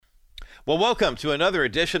Well, welcome to another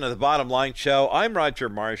edition of the Bottom Line Show. I'm Roger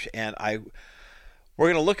Marsh, and we're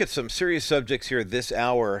going to look at some serious subjects here this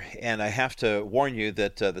hour, and I have to warn you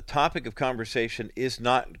that the topic of conversation is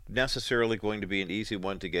not necessarily going to be an easy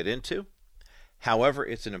one to get into. However,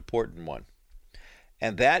 it's an important one,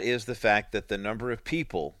 and that is the fact that the number of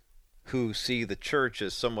people who see the church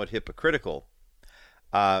as somewhat hypocritical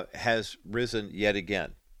has risen yet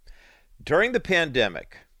again. During the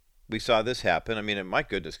pandemic, we saw this happen. I mean, my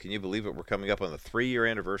goodness, can you believe it? We're coming up on the 3-year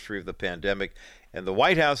anniversary of the pandemic, and the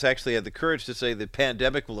White House actually had the courage to say the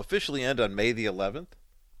pandemic will officially end on May the 11th.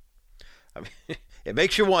 I mean, it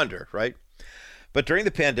makes you wonder, right? But during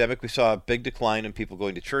the pandemic, we saw a big decline in people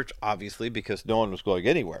going to church, obviously, because no one was going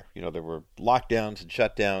anywhere. You know, there were lockdowns and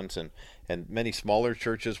shutdowns, and many smaller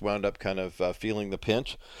churches wound up kind of feeling the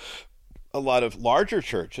pinch. A lot of larger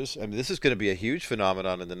churches, I mean, this is going to be a huge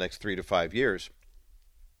phenomenon in the next 3 to 5 years.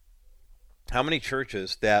 How many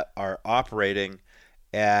churches that are operating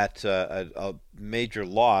at a major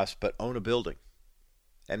loss but own a building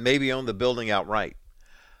and maybe own the building outright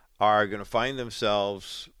are going to find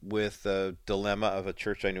themselves with the dilemma of a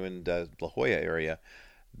church I knew in the La Jolla area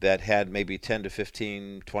that had maybe 10 to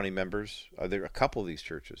 15, 20 members. There are a couple of these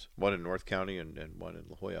churches, one in North County and one in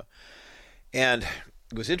La Jolla. And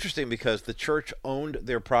it was interesting because the church owned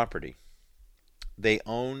their property. They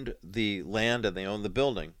owned the land and they owned the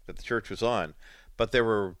building that the church was on, but there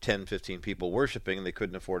were 10, 15 people worshiping, and they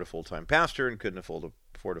couldn't afford a full-time pastor and couldn't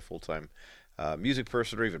afford a full-time music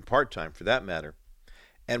person, or even part-time for that matter.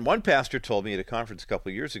 And one pastor told me at a conference a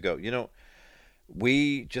couple of years ago, you know,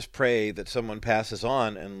 we just pray that someone passes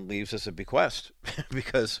on and leaves us a bequest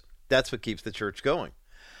because that's what keeps the church going.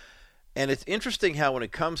 And it's interesting how when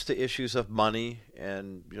it comes to issues of money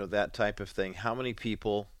and, you know, that type of thing, how many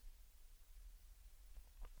people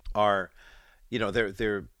are, you know,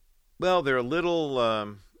 they're a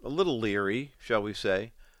little leery, shall we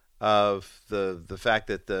say, of the fact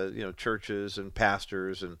that the churches and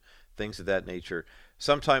pastors and things of that nature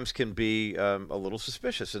sometimes can be a little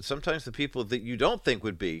suspicious, and sometimes the people that you don't think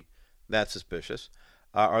would be that suspicious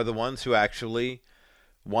are the ones who actually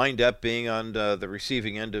wind up being on the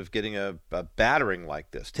receiving end of getting a battering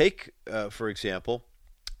like this. Take, for example,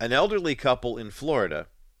 an elderly couple in Florida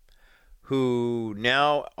who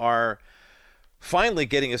now are finally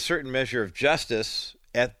getting a certain measure of justice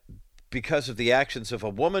because of the actions of a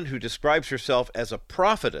woman who describes herself as a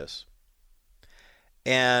prophetess.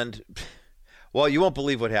 And, well, you won't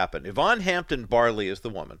believe what happened. Yvonne Hampton Barley is the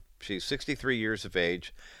woman. She's 63 years of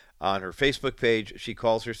age. On her Facebook page, she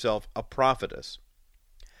calls herself a prophetess.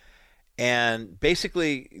 And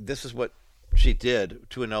basically, this is what she did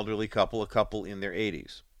to an elderly couple, a couple in their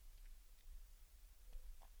 80s.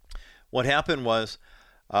 What happened was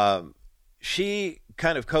she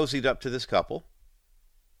kind of cozied up to this couple,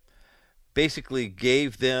 basically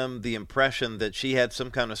gave them the impression that she had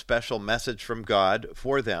some kind of special message from God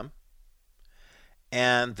for them,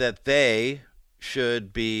 and that they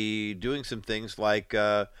should be doing some things like,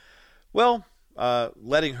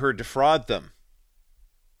 letting her defraud them.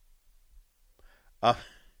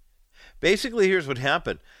 Basically, here's what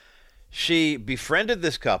happened. She befriended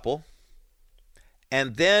this couple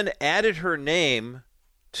and then added her name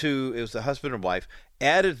to, it was the husband and wife,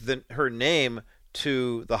 added her name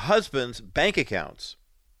to the husband's bank accounts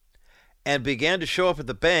and began to show up at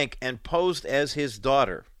the bank and posed as his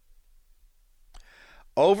daughter.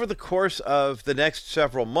 Over the course of the next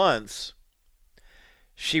several months,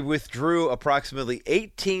 she withdrew approximately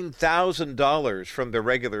 $18,000 from their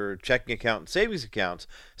regular checking account and savings accounts,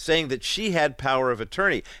 saying that she had power of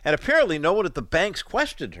attorney. And apparently no one at the banks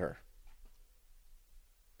questioned her.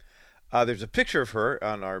 There's a picture of her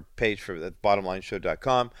on our page for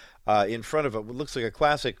bottomlineshow.com in front of what looks like a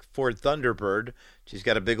classic Ford Thunderbird. She's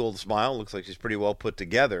got a big old smile. Looks like she's pretty well put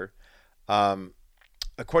together.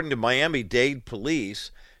 According to Miami-Dade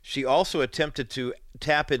police, she also attempted to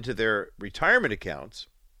tap into their retirement accounts.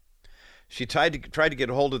 She tried to get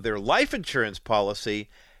a hold of their life insurance policy,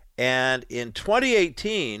 and in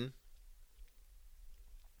 2018,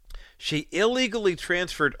 she illegally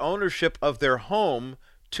transferred ownership of their home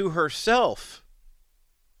to herself.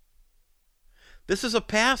 This is a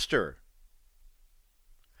pastor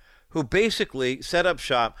who basically set up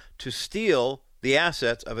shop to steal the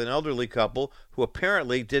assets of an elderly couple who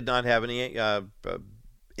apparently did not have any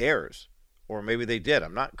heirs. Or maybe they did.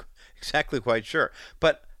 I'm not exactly quite sure.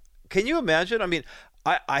 But can you imagine? I mean,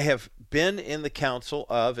 I have been in the counsel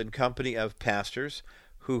of and company of pastors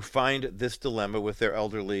who find this dilemma with their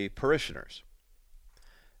elderly parishioners.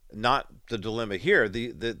 Not the dilemma here.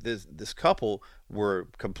 This couple were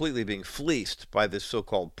completely being fleeced by this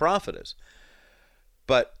so-called prophetess.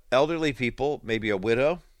 But elderly people, maybe a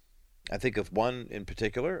widow. I think of one in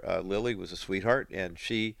particular. Lily was a sweetheart, and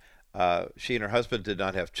she and her husband did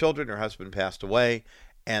not have children. Her husband passed away,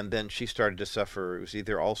 and then she started to suffer. It was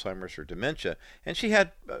either Alzheimer's or dementia, and she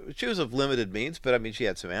was of limited means, but I mean she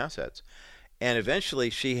had some assets, and eventually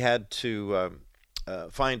she had to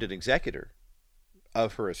find an executor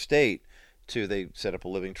of her estate. They set up a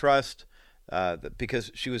living trust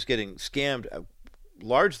because she was getting scammed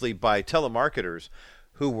largely by telemarketers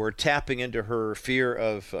who were tapping into her fear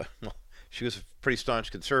of. She was a pretty staunch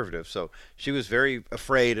conservative, so she was very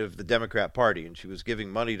afraid of the Democrat Party, and she was giving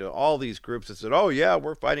money to all these groups that said, "Oh yeah,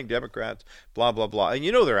 we're fighting Democrats," blah blah blah, and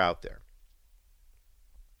they're out there.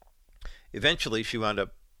 Eventually, she wound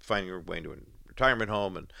up finding her way into a retirement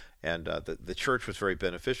home, and the church was very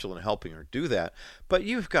beneficial in helping her do that. But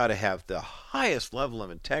you've got to have the highest level of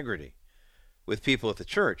integrity with people at the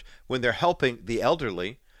church when they're helping the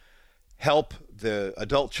elderly, help the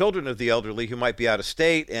adult children of the elderly who might be out of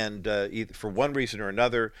state and either for one reason or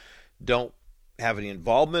another don't have any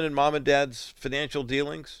involvement in mom and dad's financial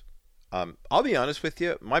dealings. I'll be honest with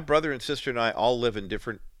you. My brother and sister and I all live in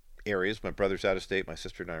different areas. My brother's out of state. My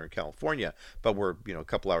sister and I are in California, but we're a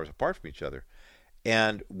couple hours apart from each other.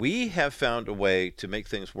 And we have found a way to make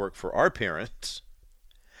things work for our parents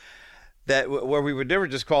where we would never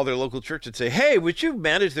just call their local church and say, "Hey, would you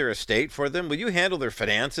manage their estate for them? Will you handle their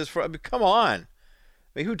finances for them?" I mean, come on.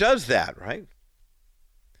 I mean, who does that, right?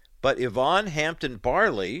 But Yvonne Hampton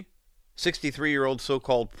Barley, 63-year-old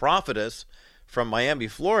so-called prophetess from Miami,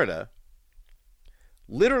 Florida,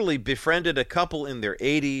 literally befriended a couple in their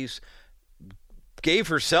 80s, gave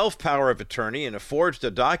herself power of attorney and forged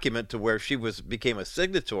a document to where she became a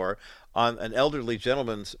signator on an elderly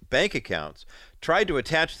gentleman's bank accounts, tried to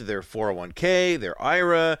attach to their 401k, their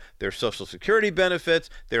IRA, their Social Security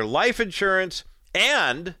benefits, their life insurance,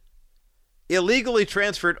 and illegally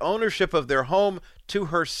transferred ownership of their home to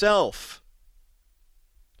herself.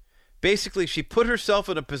 Basically, she put herself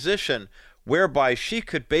in a position whereby she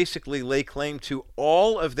could basically lay claim to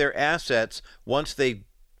all of their assets once they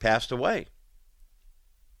passed away.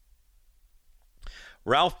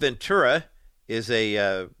 Ralph Ventura is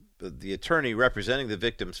the attorney representing the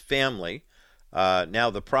victim's family. Now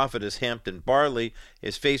the prophetess Hampton Barley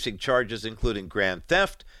is facing charges including grand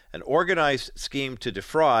theft, an organized scheme to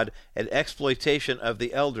defraud, and exploitation of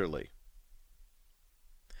the elderly.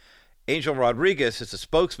 Angel Rodriguez is a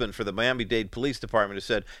spokesman for the Miami-Dade Police Department who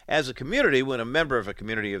said, "As a community, when a member of a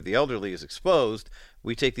community of the elderly is exposed,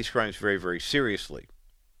 we take these crimes very, very seriously."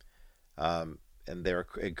 And they're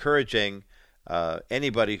encouraging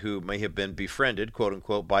anybody who may have been befriended, quote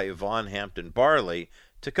unquote, by Yvonne Hampton Barley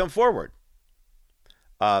to come forward.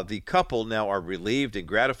 The couple now are relieved and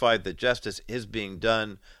gratified that justice is being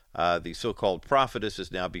done. The so-called prophetess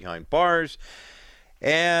is now behind bars,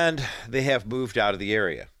 and they have moved out of the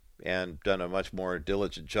area and done a much more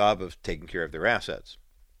diligent job of taking care of their assets.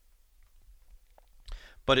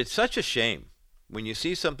 But it's such a shame when you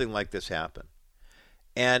see something like this happen.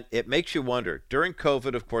 And it makes you wonder. During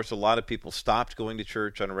COVID, of course, a lot of people stopped going to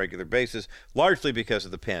church on a regular basis, largely because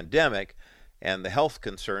of the pandemic and the health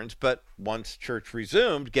concerns. But once church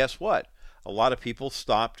resumed, guess what? A lot of people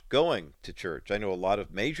stopped going to church. I know a lot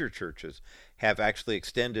of major churches have actually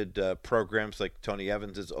extended programs like Tony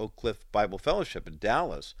Evans's Oak Cliff Bible Fellowship in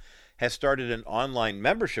Dallas has started an online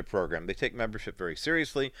membership program. They take membership very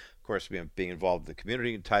seriously, of course, being involved in the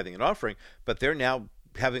community and tithing and offering, but they're now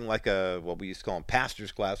having like what we used to call them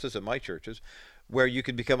pastors' classes at my churches, where you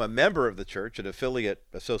can become a member of the church, an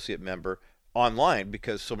associate member online,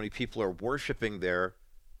 because so many people are worshiping there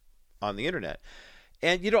on the internet.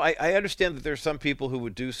 And, I understand that there's some people who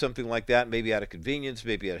would do something like that, maybe out of convenience,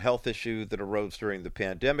 maybe a health issue that arose during the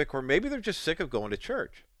pandemic, or maybe they're just sick of going to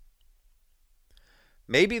church.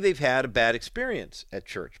 Maybe they've had a bad experience at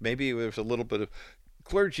church. Maybe there's a little bit of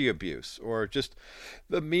clergy abuse, or just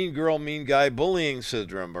the mean girl, mean guy bullying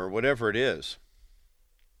syndrome, or whatever it is.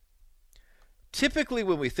 Typically,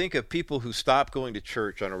 when we think of people who stop going to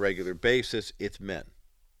church on a regular basis, it's men.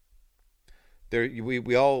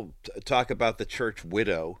 We all talk about the church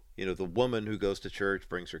widow, the woman who goes to church,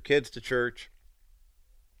 brings her kids to church,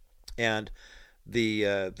 and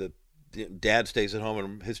the dad stays at home,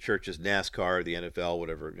 and his church is NASCAR, the NFL,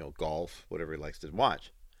 whatever, golf, whatever he likes to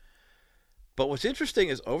watch. But what's interesting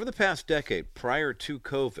is over the past decade, prior to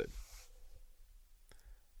COVID,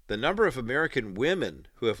 the number of American women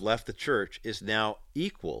who have left the church is now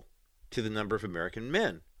equal to the number of American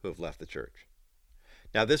men who have left the church.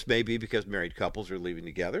 Now, this may be because married couples are leaving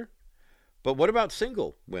together, but what about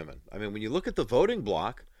single women? I mean, when you look at the voting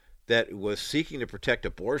bloc, that was seeking to protect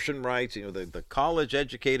abortion rights, the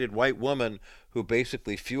college-educated white woman who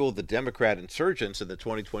basically fueled the Democrat insurgents in the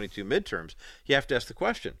 2022 midterms, you have to ask the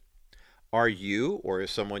question, are you, or is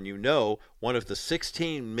someone you know, one of the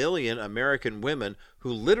 16 million American women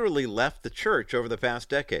who literally left the church over the past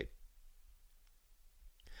decade?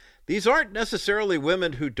 These aren't necessarily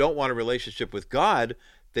women who don't want a relationship with God,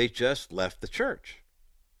 they just left the church.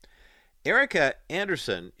 Ericka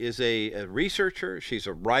Andersen is a researcher, she's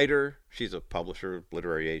a writer, she's a publisher,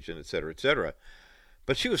 literary agent, etc.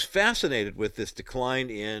 But she was fascinated with this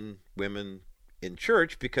decline in women in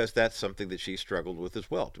church because that's something that she struggled with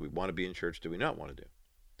as well. Do we want to be in church? Do we not want to do?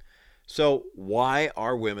 So why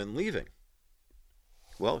are women leaving?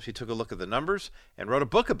 Well, she took a look at the numbers and wrote a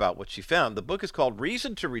book about what she found. The book is called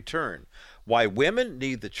Reason to Return: Why Women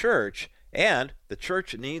Need the Church and the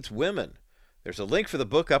Church Needs Women. There's a link for the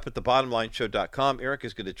book up at thebottomlineshow.com. Eric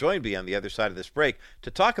is going to join me on the other side of this break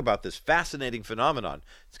to talk about this fascinating phenomenon.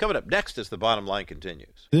 It's coming up next as The Bottom Line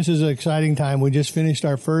continues. This is an exciting time. We just finished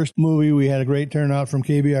our first movie. We had a great turnout from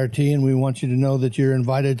KBRT, and we want you to know that you're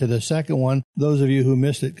invited to the second one. Those of you who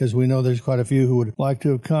missed it, because we know there's quite a few who would like to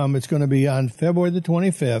have come. It's going to be on February the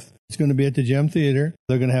 25th. It's going to be at the Gem Theater.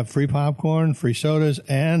 They're going to have free popcorn, free sodas,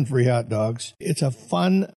 and free hot dogs. It's a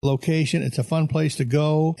fun location. It's a fun place to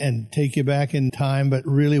go and take you back in time. But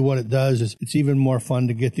really what it does is it's even more fun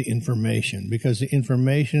to get the information, because the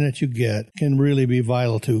information that you get can really be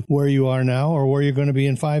vital to where you are now or where you're going to be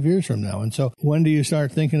in 5 years from now. And so when do you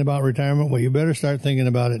start thinking about retirement? Well, you better start thinking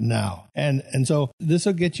about it now. And so this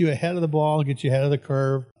will get you ahead of the ball, get you ahead of the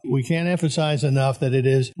curve. We can't emphasize enough that it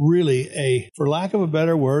is really for lack of a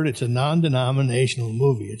better word, it's a non-denominational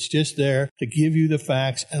movie. It's just there to give you the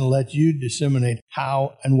facts and let you disseminate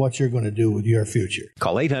how and what you're going to do with your future.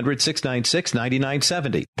 Call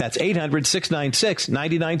 800-696-9970. That's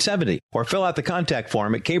 800-696-9970. Or fill out the contact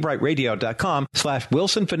form at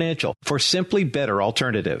kbrightradio.com/Wilson Financial for simply better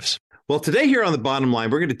alternatives. Well, today here on The Bottom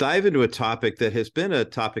Line, we're going to dive into a topic that has been a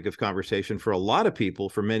topic of conversation for a lot of people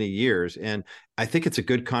for many years. And I think it's a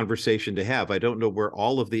good conversation to have. I don't know where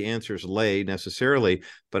all of the answers lay necessarily,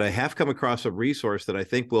 but I have come across a resource that I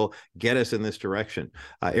think will get us in this direction.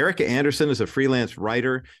 Ericka Andersen is a freelance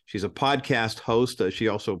writer. She's a podcast host. She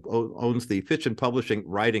also owns the fiction publishing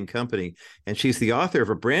writing company. And she's the author of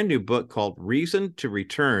a brand new book called Reason to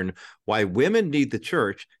Return: Why Women Need the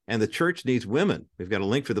Church and the Church Needs Women. We've got a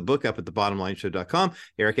link for the book up at thebottomlineshow.com.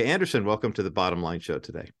 Ericka Andersen, welcome to The Bottom Line Show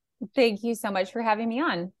today. Thank you so much for having me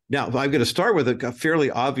on. Now, I'm going to start with a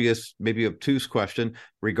fairly obvious, maybe obtuse question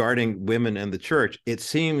regarding women and the church. It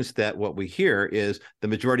seems that what we hear is the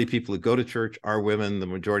majority of people who go to church are women. The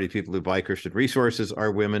majority of people who buy Christian resources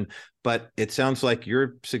are women. But it sounds like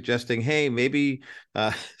you're suggesting, hey, maybe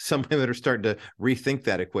some women are starting to rethink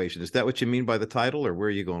that equation. Is that what you mean by the title, or where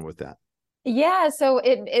are you going with that? Yeah, so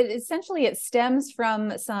it essentially stems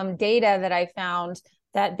from some data that I found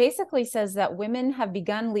that basically says that women have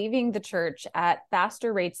begun leaving the church at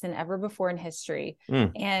faster rates than ever before in history.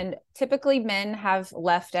 And typically men have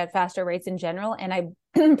left at faster rates in general. And I'm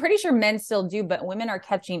pretty sure men still do, but women are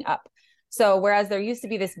catching up. So whereas there used to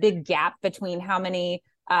be this big gap between how many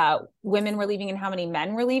women were leaving and how many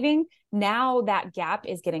men were leaving, now that gap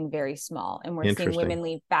is getting very small. And we're seeing women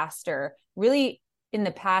leave faster, really in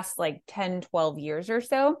the past like 10, 12 years or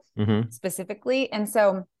so specifically. And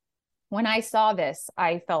so when I saw this,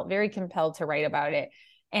 I felt very compelled to write about it.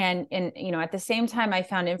 And at the same time, I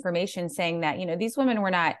found information saying that, these women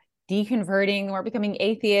were not deconverting or becoming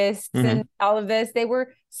atheists and all of this. They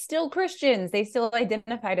were still Christians. They still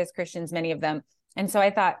identified as Christians, many of them. And so I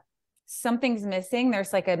thought something's missing.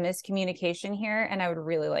 There's like a miscommunication here. And I would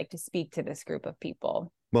really like to speak to this group of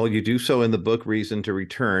people. Well, you do so in the book, Reason to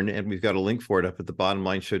Return, and we've got a link for it up at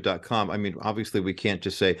thebottomlineshow.com. I mean, obviously, we can't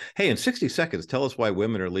just say, hey, in 60 seconds, tell us why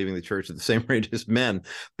women are leaving the church at the same rate as men.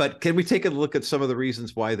 But can we take a look at some of the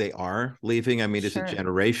reasons why they are leaving? I mean, is it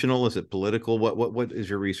generational? Is it political? What is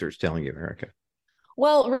your research telling you, Ericka?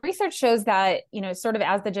 Well, research shows that, sort of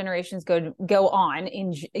as the generations go on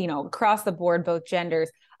in, across the board, both genders,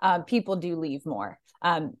 people do leave more.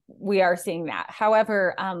 We are seeing that.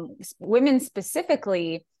 However, women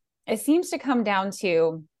specifically, it seems to come down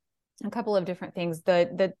to a couple of different things.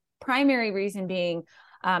 The primary reason being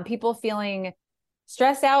people feeling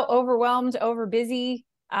stressed out, overwhelmed, overbusy.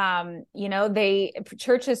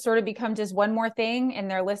 Church has sort of become just one more thing in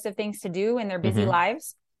their list of things to do in their busy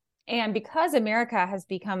lives. And because America has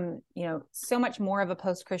become, so much more of a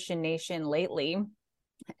post-Christian nation lately,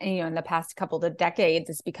 in the past couple of decades,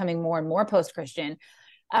 it's becoming more and more post-Christian.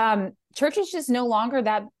 Church is just no longer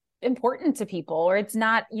that important to people, or it's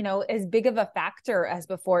not, as big of a factor as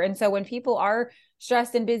before. And so when people are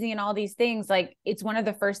stressed and busy and all these things, like, it's one of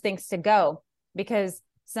the first things to go, because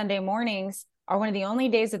Sunday mornings are one of the only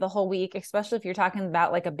days of the whole week, especially if you're talking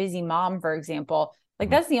about like a busy mom, for example, like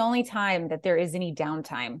that's the only time that there is any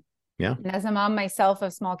downtime. Yeah. And as a mom myself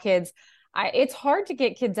of small kids, it's hard to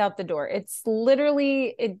get kids out the door. It's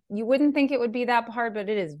literally, you wouldn't think it would be that hard, but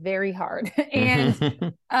it is very hard. And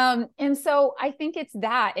so I think it's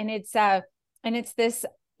that, and it's this,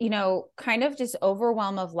 kind of just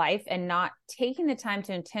overwhelm of life, and not taking the time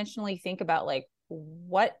to intentionally think about, like,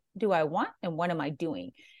 what do I want and what am I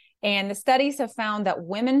doing? And the studies have found that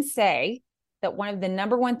women say that one of the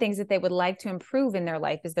number one things that they would like to improve in their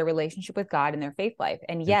life is their relationship with God and their faith life.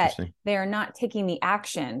 And yet they are not taking the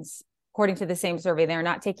actions. According to the same survey, they're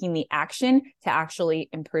not taking the action to actually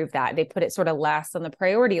improve that. They put it sort of last on the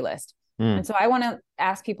priority list. And so I want to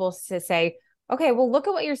ask people to say, okay, well, look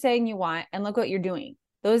at what you're saying you want and look what you're doing.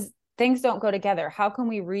 Those things don't go together. How can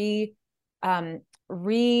we prioritize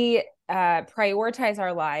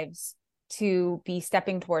our lives to be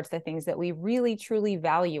stepping towards the things that we really, truly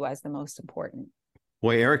value as the most important?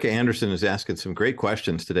 Boy, Ericka Andersen is asking some great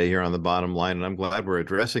questions today here on The Bottom Line, and I'm glad we're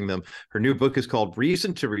addressing them. Her new book is called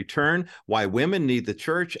Reason to Return: Why Women Need the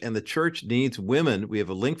Church and the Church Needs Women. We have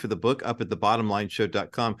a link for the book up at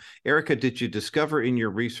thebottomlineshow.com. Ericka, did you discover in your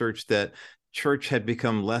research that church had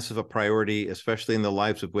become less of a priority, especially in the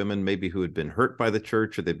lives of women maybe who had been hurt by the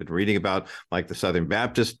church, or they've been reading about like the Southern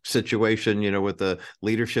Baptist situation, with the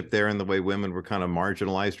leadership there and the way women were kind of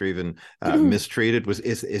marginalized or even mistreated?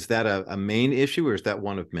 Is that a main issue, or is that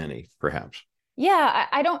one of many, perhaps? Yeah,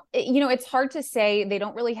 I don't, it's hard to say. They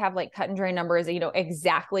don't really have like cut and dry numbers,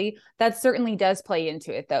 exactly. That certainly does play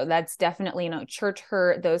into it, though. That's definitely, church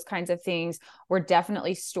hurt, those kinds of things were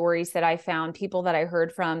definitely stories that I found, people that I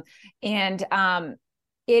heard from. And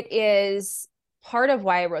it is part of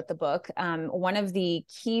why I wrote the book. One of the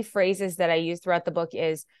key phrases that I use throughout the book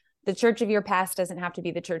is, the church of your past doesn't have to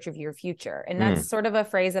be the church of your future. And that's sort of a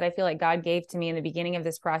phrase that I feel like God gave to me in the beginning of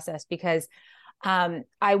this process, because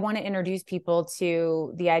I want to introduce people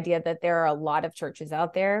to the idea that there are a lot of churches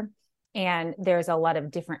out there, and there's a lot of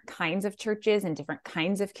different kinds of churches and different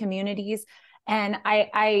kinds of communities. And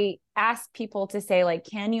I ask people to say, like,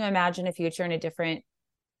 can you imagine a future in a different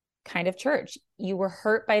kind of church? You were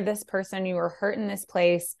hurt by this person, you were hurt in this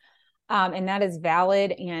place. And that is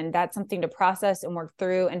valid. And that's something to process and work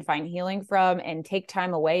through and find healing from, and take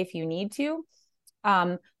time away if you need to.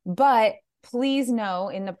 But please know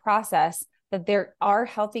in the process that there are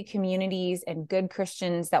healthy communities and good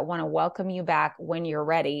Christians that want to welcome you back when you're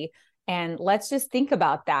ready. And let's just think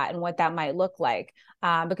about that and what that might look like.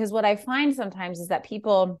 Because what I find sometimes is that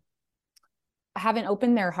people haven't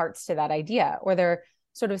opened their hearts to that idea, or they're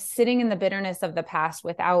sort of sitting in the bitterness of the past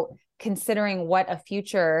without considering what a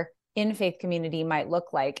future in faith community might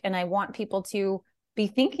look like. And I want people to be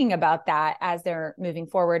thinking about that as they're moving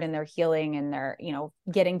forward and they're healing and they're,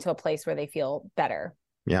 getting to a place where they feel better.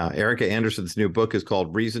 Yeah, Ericka Andersen's new book is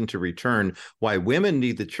called Reason to Return: Why Women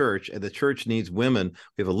Need the Church and the Church Needs Women.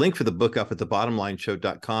 We have a link for the book up at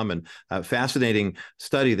thebottomlineshow.com, and a fascinating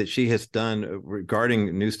study that she has done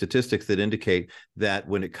regarding new statistics that indicate that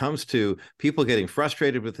when it comes to people getting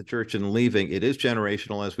frustrated with the church and leaving, it is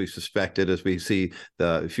generational, as we suspected, as we see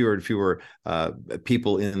the fewer and fewer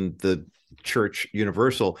people in the church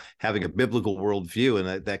universal having a biblical worldview,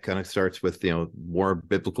 and that kind of starts with more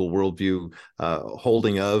biblical worldview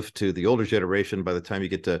holding of to the older generation. By the time you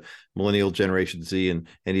get to millennial Generation Z and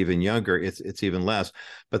even younger, it's even less.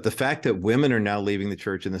 But the fact that women are now leaving the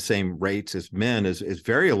church in the same rates as men is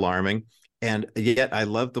very alarming. And yet I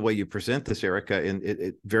love the way you present this, Ericka, and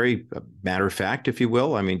it very matter of fact, if you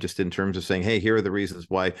will. I mean, just in terms of saying, hey, here are the reasons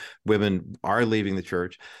why women are leaving the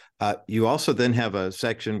church. You also then have a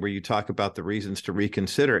section where you talk about the reasons to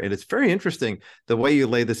reconsider, and it's very interesting the way you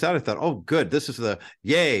lay this out. I thought, oh, good, this is the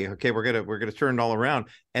yay. Okay, we're gonna turn it all around.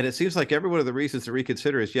 And it seems like every one of the reasons to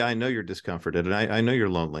reconsider is, yeah, I know you're discomforted, and I know you're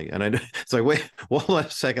lonely, and I know it's like, wait, hold on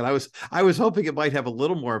a second. I was hoping it might have a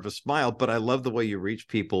little more of a smile, but I love the way you reach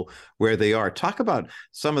people where they are. Talk about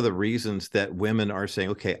some of the reasons that women are saying,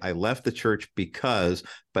 okay, I left the church because,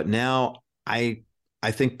 but now I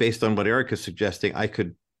think based on what Ericka's suggesting, I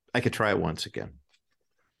could try it once again.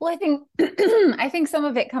 Well, I think some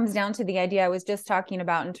of it comes down to the idea I was just talking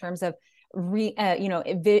about in terms of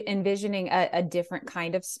envisioning a different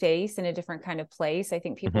kind of space and a different kind of place. I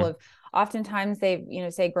think people have oftentimes they've,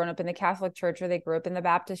 say grown up in the Catholic Church, or they grew up in the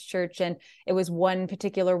Baptist Church, and it was one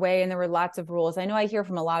particular way and there were lots of rules. I know I hear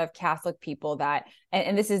from a lot of Catholic people that,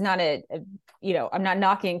 and this is not I'm not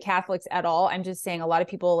knocking Catholics at all. I'm just saying a lot of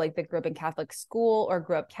people like that grew up in Catholic school or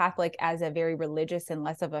grew up Catholic as a very religious and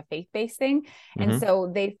less of a faith-based thing. And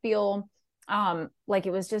so they feel like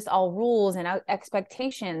it was just all rules and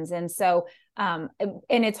expectations. And so, and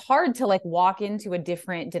it's hard to like walk into a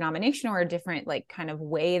different denomination or a different like kind of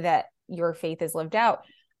way that your faith is lived out.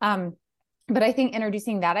 But I think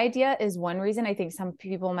introducing that idea is one reason. I think some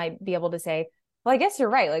people might be able to say, well, I guess you're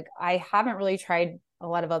right. Like, I haven't really tried a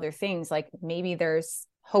lot of other things. Like maybe there's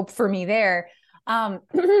hope for me there.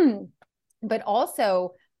 But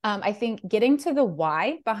also, I think getting to the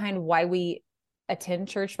why behind why we attend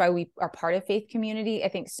church, why we are part of faith community. I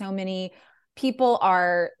think so many people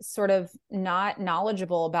are sort of not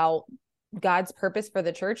knowledgeable about God's purpose for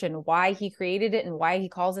the church and why he created it and why he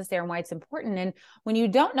calls us there and why it's important. And when you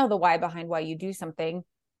don't know the why behind why you do something,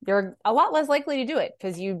 you're a lot less likely to do it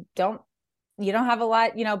because you don't have a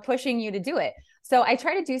lot, pushing you to do it. So I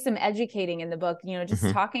try to do some educating in the book, just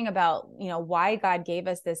talking about, why God gave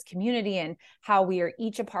us this community and how we are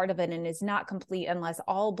each a part of it, and is not complete unless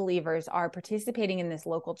all believers are participating in this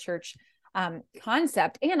local church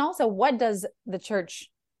concept. And also, what does church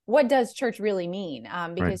really mean?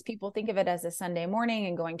 Because people think of it as a Sunday morning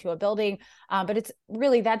and going to a building, but it's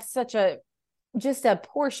really, that's just a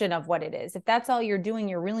portion of what it is. If that's all you're doing,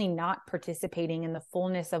 you're really not participating in the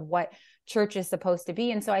fullness of what church is supposed to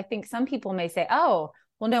be. And so I think some people may say, oh,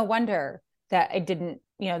 well, no wonder that it didn't,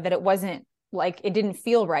 that it wasn't like, it didn't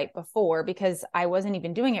feel right before because I wasn't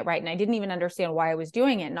even doing it right. And I didn't even understand why I was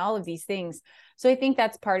doing it and all of these things. So I think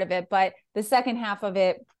that's part of it. But the second half of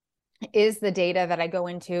it is the data that I go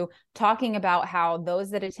into, talking about how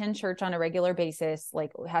those that attend church on a regular basis,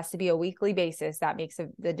 like it has to be a weekly basis, that makes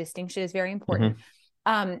the distinction is very important.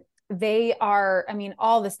 They are,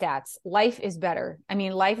 all the stats, life is better.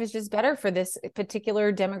 Life is just better for this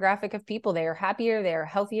particular demographic of people. They are happier, they are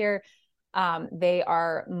healthier, they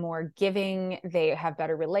are more giving, they have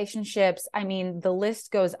better relationships. The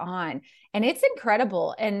list goes on, and it's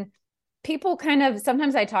incredible. And people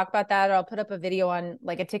sometimes I talk about that, or I'll put up a video on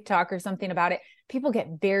like a TikTok or something about it. People get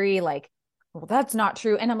very like, well, that's not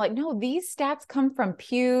true. And I'm like, no, these stats come from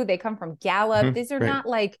Pew. They come from Gallup. These are not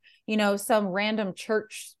like, some random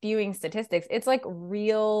church spewing statistics. It's like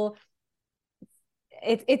real.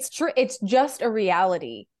 It's true. It's just a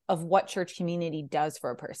reality of what church community does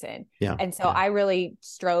for a person. Yeah. And so I really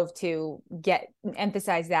strove to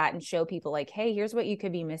emphasize that and show people like, hey, here's what you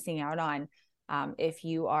could be missing out on if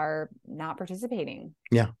you are not participating.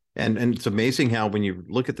 Yeah. And it's amazing how when you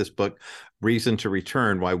look at this book, Reason to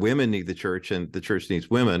Return, Why Women Need the Church and the Church Needs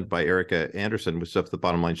Women by Ericka Andersen, which is up at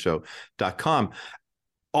thebottomlineshow.com,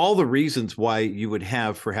 all the reasons why you would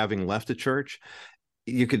have for having left a church,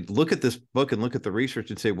 you could look at this book and look at the research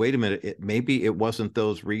and say, wait a minute, maybe it wasn't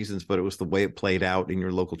those reasons, but it was the way it played out in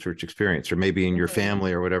your local church experience, or maybe in your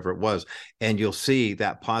family or whatever it was. And you'll see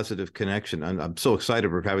that positive connection. And I'm so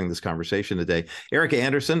excited we're having this conversation today. Ericka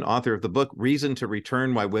Andersen, author of the book, Reason to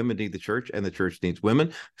Return, Why Women Need the Church and the Church Needs Women.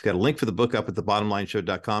 She's got a link for the book up at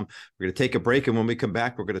thebottomlineshow.com. We're going to take a break. And when we come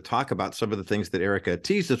back, we're going to talk about some of the things that Ericka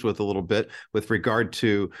teased us with a little bit with regard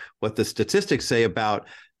to what the statistics say about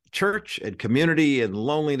church and community and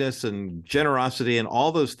loneliness and generosity and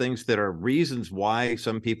all those things that are reasons why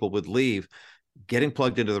some people would leave. Getting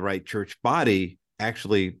plugged into the right church body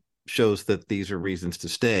actually shows that these are reasons to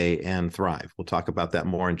stay and thrive. We'll talk about that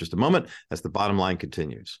more in just a moment as the bottom line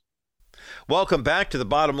continues. Welcome back to the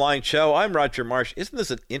Bottom Line Show. I'm Roger Marsh. Isn't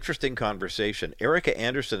this an interesting conversation? Ericka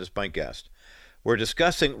Andersen is my guest. We're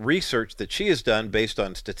discussing research that she has done based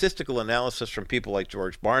on statistical analysis from people like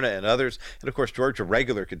George Barna and others. And of course, George, a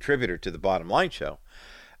regular contributor to the Bottom Line Show.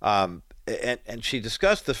 And she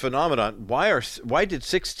discussed the phenomenon. Why did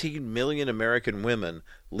 16 million American women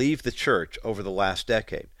leave the church over the last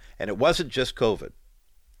decade? And it wasn't just COVID.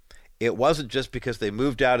 It wasn't just because they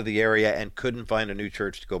moved out of the area and couldn't find a new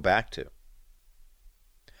church to go back to.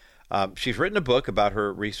 She's written a book about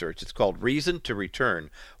her research. It's called Reason to Return,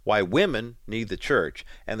 Why Women Need the Church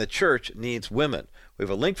and the Church Needs Women. We have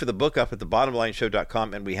a link for the book up at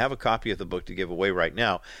thebottomlineshow.com, and we have a copy of the book to give away right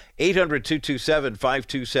now.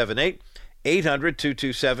 800-227-5278,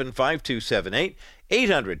 800-227-5278,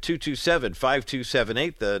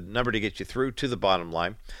 800-227-5278, the number to get you through to the bottom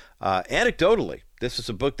line. Anecdotally, this is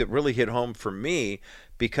a book that really hit home for me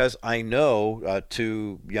because I know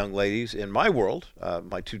two young ladies in my world,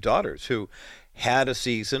 my two daughters, who had a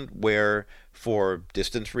season where for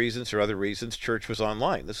distance reasons or other reasons, church was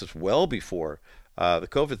online. This is well before the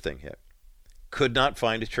COVID thing hit. Could not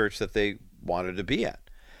find a church that they wanted to be at.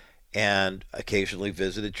 And occasionally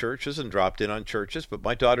visited churches and dropped in on churches. But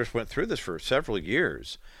my daughters went through this for several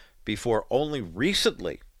years before only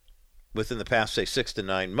recently, within the past, say, 6 to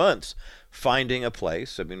 9 months, finding a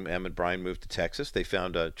place. I mean, Em and Brian moved to Texas. They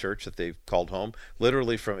found a church that they've called home,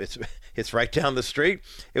 literally from, it's right down the street.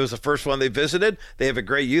 It was the first one they visited. They have a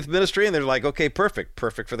great youth ministry, and they're like, okay, perfect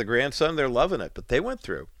for the grandson. They're loving it. But they went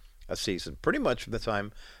through a season, pretty much from the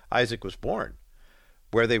time Isaac was born,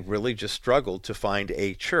 where they really just struggled to find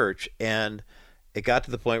a church. And it got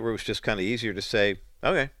to the point where it was just kind of easier to say,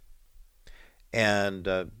 okay.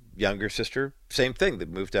 And younger sister, same thing. They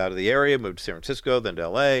moved out of the area, moved to San Francisco, then to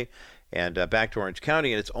LA, and back to Orange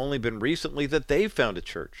County. And it's only been recently that they've found a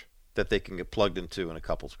church that they can get plugged into in a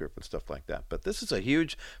couples group and stuff like that. But this is a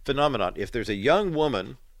huge phenomenon. If there's a young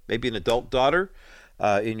woman, maybe an adult daughter,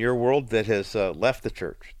 in your world that has left the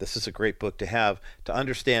church, this is a great book to have to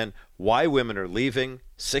understand why women are leaving,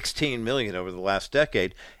 16 million over the last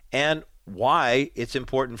decade, and why it's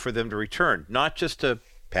important for them to return, not just to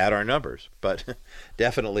pad our numbers, but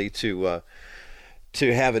definitely to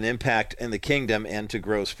have an impact in the kingdom and to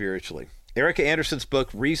grow spiritually. Ericka Andersen's book,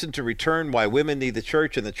 Reason to Return, Why Women Need the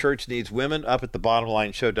Church and the Church Needs Women, up at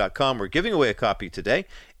thebottomlineshow.com. We're giving away a copy today,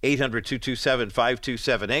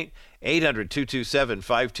 800-227-5278,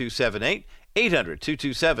 800-227-5278,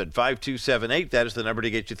 800-227-5278. That is the number to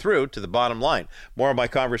get you through to the bottom line. More of my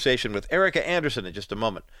conversation with Ericka Andersen in just a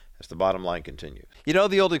moment as the bottom line continues. You know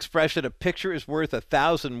the old expression, a picture is worth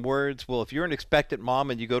 1,000 words? Well, if you're an expectant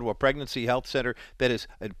mom and you go to a pregnancy health center that is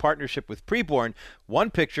in partnership with Preborn,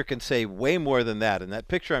 one picture can say way more than that. And that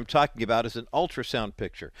picture I'm talking about is an ultrasound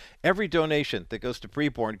picture. Every donation that goes to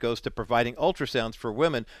Preborn goes to providing ultrasounds for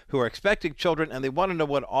women who are expecting children, and they want to know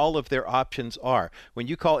what all of their options are. When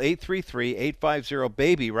you call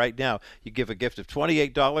 833-850-BABY right now, you give a gift of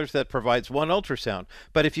 $28 that provides one ultrasound.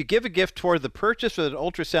 But if you give a gift toward the purchase of an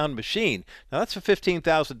ultrasound machine, now that's a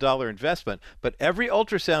 $15,000 investment, but every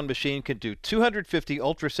ultrasound machine can do 250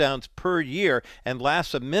 ultrasounds per year and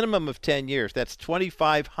lasts a minimum of 10 years. That's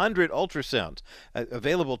 2,500 ultrasounds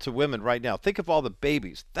available to women right now. Think of all the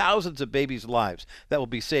babies, thousands of babies' lives that will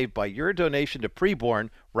be saved by your donation to Preborn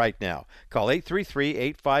right now. Call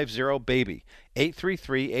 833-850-BABY.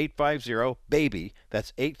 833-850-BABY.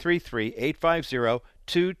 That's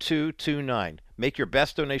 833-850-2229. Make your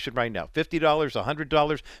best donation right now. $50,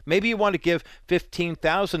 $100. Maybe you want to give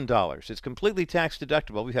 $15,000. It's completely tax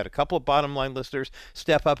deductible. We've had a couple of bottom line listeners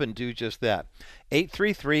step up and do just that.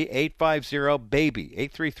 833-850-BABY.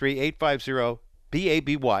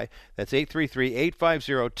 833-850-BABY. That's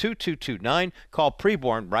 833-850-2229. Call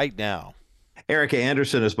Preborn right now. Ericka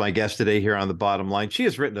Andersen is my guest today here on The Bottom Line. She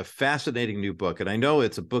has written a fascinating new book, and I know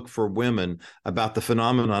it's a book for women about the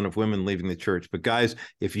phenomenon of women leaving the church. But guys,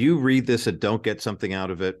 if you read this and don't get something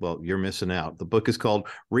out of it, well, you're missing out. The book is called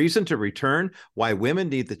Reason to Return, Why Women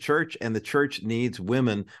Need the Church and the Church Needs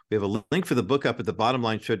Women. We have a link for the book up at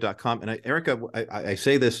thebottomlineshow.com. And Ericka, I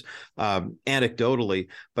say this anecdotally,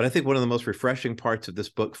 but I think one of the most refreshing parts of this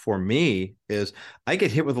book for me is I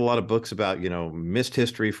get hit with a lot of books about, missed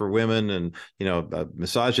history for women and, a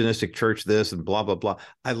misogynistic church this and blah, blah, blah.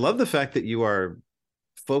 I love the fact that you are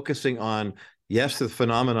focusing on, yes, the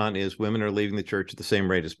phenomenon is women are leaving the church at the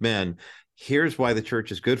same rate as men. Here's why the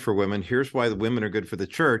church is good for women. Here's why the women are good for the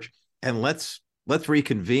church. And let's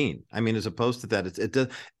reconvene. I mean, as opposed to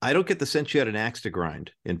that, I don't get the sense you had an axe to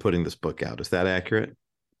grind in putting this book out. Is that accurate?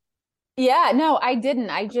 Yeah, no, I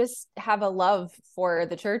didn't. I just have a love for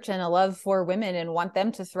the church and a love for women and want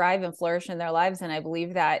them to thrive and flourish in their lives. And I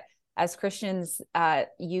believe that as Christians,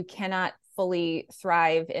 you cannot fully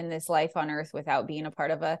thrive in this life on earth without being a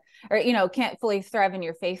part of can't fully thrive in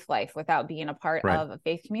your faith life without being a part of a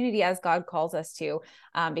faith community as God calls us to,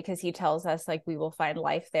 because he tells us we will find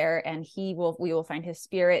life there and we will find his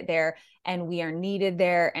spirit there and we are needed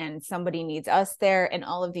there and somebody needs us there and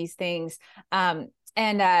all of these things.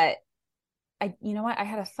 You know what? I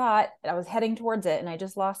had a thought. I was heading towards it, and I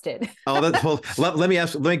just lost it. Let me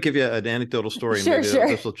give you an anecdotal story. Sure.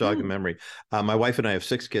 This will jog the memory. My wife and I have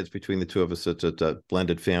 6 kids between the two of us. It's a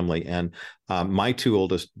blended family, and my 2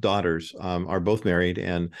 oldest daughters are both married,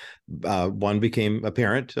 and one became a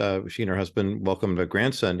parent. She and her husband welcomed a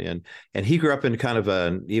grandson in, and he grew up in kind of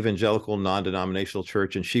an evangelical, non-denominational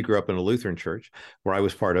church, and she grew up in a Lutheran church where I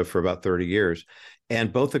was part of for about 30 years.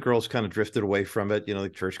 And both the girls kind of drifted away from it. The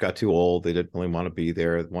church got too old. They didn't really want to be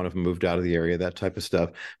there. One of them moved out of the area, that type of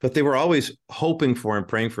stuff. But they were always hoping for and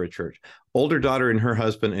praying for a church. Older daughter and her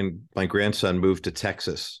husband and my grandson moved to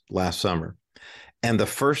Texas last summer. And the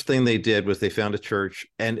first thing they did was they found a church,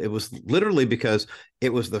 and it was literally because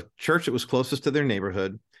it was the church that was closest to their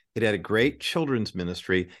neighborhood. It had a great children's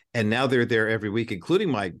ministry, and now they're there every week,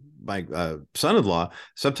 including my son-in-law.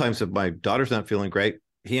 Sometimes if my daughter's not feeling great,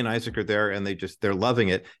 he and Isaac are there, and they're loving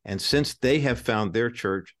it. And since they have found their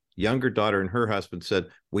church, younger daughter and her husband said,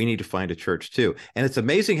 we need to find a church too. And it's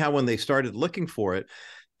amazing how when they started looking for it,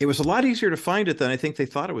 it was a lot easier to find it than I think they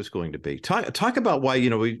thought it was going to be. Talk about why,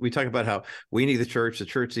 we talk about how we need the church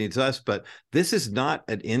needs us, but this is not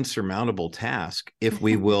an insurmountable task if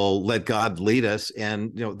we will let God lead us.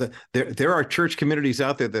 And, there are church communities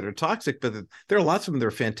out there that are toxic, but there are lots of them that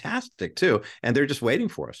are fantastic too. And they're just waiting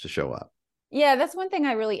for us to show up. Yeah, that's one thing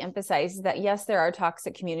I really emphasize, is that yes, there are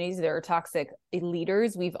toxic communities, there are toxic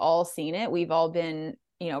leaders. We've all seen it. We've all been,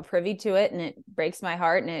 privy to it, and it breaks my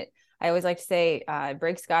heart. And I always like to say, it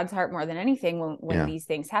breaks God's heart more than anything when these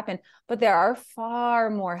things happen. But there are far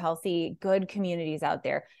more healthy, good communities out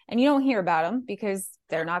there, and you don't hear about them because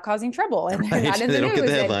they're not causing trouble and they're not in the news. They don't get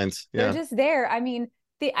the headlines. They're just there. I mean,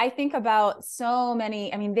 I think about so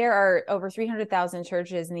many. I mean, there are over 300,000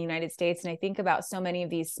 churches in the United States, and I think about so many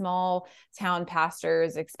of these small town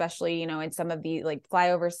pastors, especially in some of the like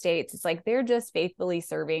flyover states. It's like they're just faithfully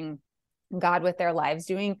serving God with their lives,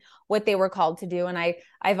 doing what they were called to do. And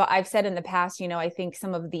I've said in the past, I think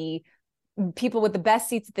some of the people with the best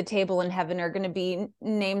seats at the table in heaven are going to be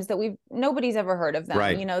names that nobody's ever heard of them.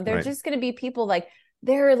 Right, they're just going to be people like,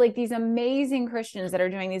 they're like these amazing Christians that are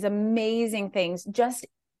doing these amazing things just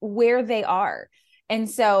where they are. And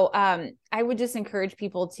so I would just encourage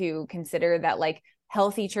people to consider that, like,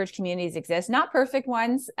 healthy church communities exist, not perfect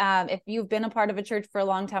ones. If you've been a part of a church for a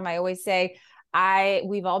long time, I always say,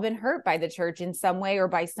 we've all been hurt by the church in some way or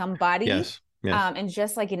by somebody. Yes. And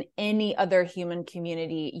just like in any other human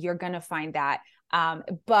community, you're going to find that.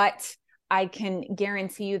 But I can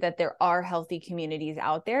guarantee you that there are healthy communities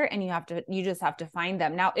out there, and you just have to find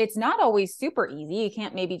them. Now, it's not always super easy. You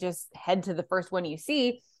can't maybe just head to the first one you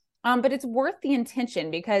see, but it's worth the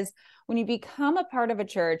intention, because when you become a part of a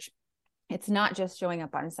church, it's not just showing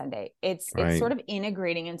up on Sunday. It's sort of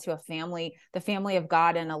integrating into the family of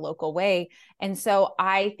God in a local way. And so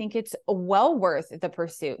I think it's well worth the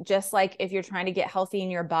pursuit. Just like if you're trying to get healthy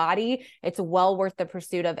in your body, it's well worth the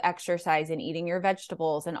pursuit of exercise and eating your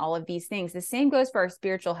vegetables and all of these things. The same goes for our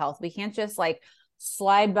spiritual health. We can't just like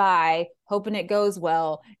slide by hoping it goes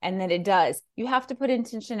well and then it does. You have to put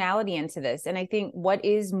intentionality into this. And I think what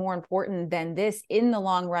is more important than this in the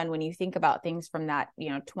long run, when you think about things from that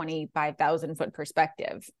 25,000 foot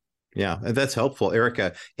perspective. Yeah, and that's helpful.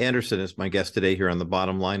 Ericka Andersen is my guest today here on The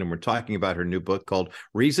Bottom Line, and we're talking about her new book called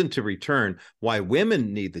Reason to Return: Why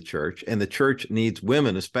Women Need the Church and the Church Needs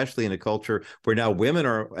Women, especially in a culture where now women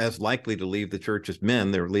are as likely to leave the church as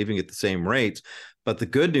men. They're leaving at the same rates. But the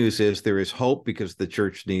good news is there is hope, because the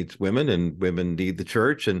church needs women and women need the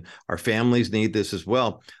church, and our families need this as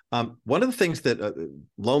well. One of the things that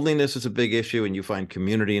loneliness is a big issue, and you find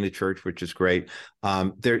community in a church, which is great.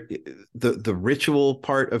 The ritual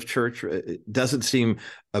part of church doesn't seem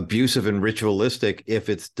abusive and ritualistic if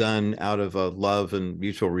it's done out of a love and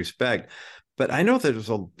mutual respect. But I know that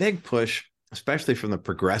there's a big push, especially from the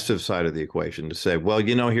progressive side of the equation, to say, well,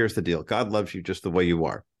 here's the deal. God loves you just the way you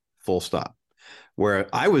are, full stop. Where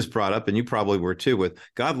I was brought up, and you probably were too, with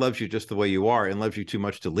God loves you just the way you are and loves you too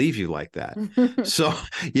much to leave you like that. So,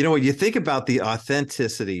 when you think about the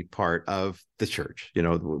authenticity part of the church,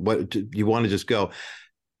 what you want to just go,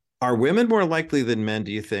 are women more likely than men,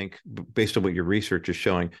 do you think, based on what your research is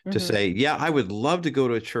showing, to say, yeah, I would love to go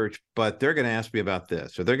to a church, but they're going to ask me about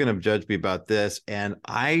this, or they're going to judge me about this, and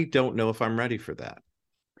I don't know if I'm ready for that?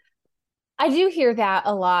 I do hear that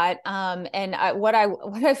a lot. And what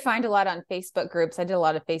I find a lot on Facebook groups, I did a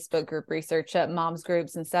lot of Facebook group research at moms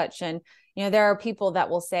groups and such. And, there are people that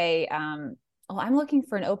will say, I'm looking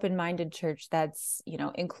for an open-minded church that's,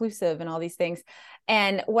 inclusive and all these things.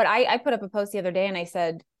 And what I put up a post the other day, and I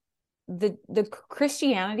said, the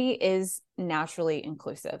Christianity is naturally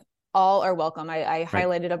inclusive. All are welcome. I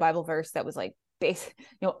highlighted a Bible verse that was like,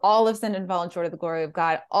 all have sinned and fallen short of the glory of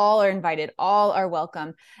God. All are invited. All are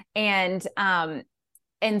welcome. And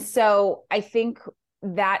so I think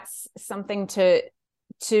that's something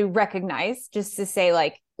to recognize, just to say,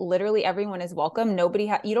 like, literally everyone is welcome.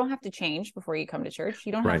 You don't have to change before you come to church.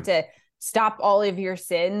 You don't have to stop all of your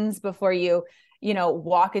sins before you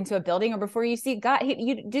walk into a building or before you see God.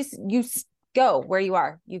 You go where you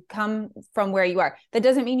are. You come from where you are. That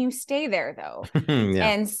doesn't mean you stay there, though. Yeah.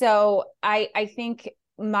 And so I think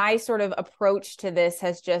my sort of approach to this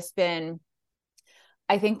has just been,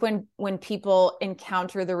 I think when people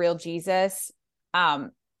encounter the real Jesus,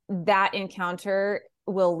 that encounter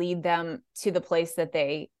will lead them to the place that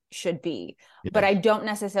they should be. Yes. But I don't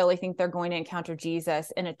necessarily think they're going to encounter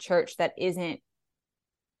Jesus in a church that isn't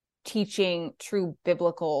teaching true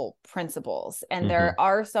biblical principles. And there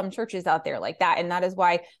are some churches out there like that. And that is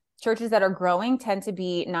why churches that are growing tend to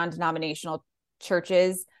be non-denominational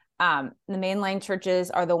churches. The mainline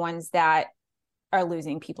churches are the ones that are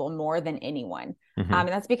losing people more than anyone. And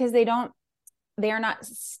that's because they are not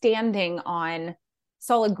standing on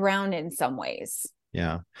solid ground in some ways.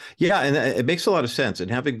 Yeah. And it makes a lot of sense.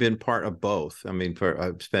 And having been part of both, I mean,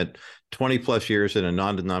 I've spent 20 plus years in a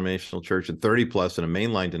non-denominational church and 30 plus in a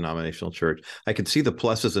mainline denominational church. I can see the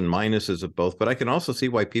pluses and minuses of both, but I can also see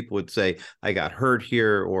why people would say, I got hurt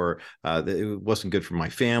here, or it wasn't good for my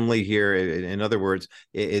family here. In other words,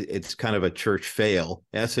 it's kind of a church fail,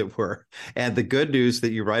 as it were. And the good news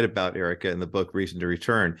that you write about, Ericka, in the book, Reason to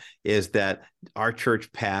Return, is that our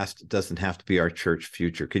church past doesn't have to be our church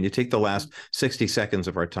future. Can you take the last 60 seconds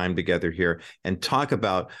of our time together here and talk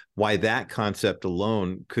about why that concept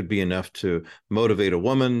alone could be enough to motivate a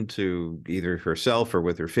woman to either herself or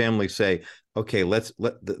with her family say, okay,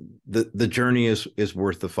 the journey is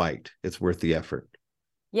worth the fight. It's worth the effort.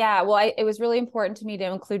 Yeah, well, it was really important to me to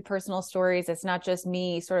include personal stories. It's not just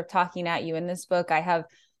me sort of talking at you in this book. I have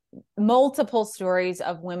multiple stories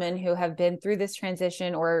of women who have been through this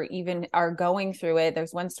transition or even are going through it.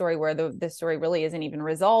 There's one story where the story really isn't even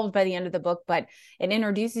resolved by the end of the book, but it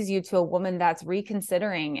introduces you to a woman that's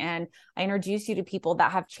reconsidering. And I introduce you to people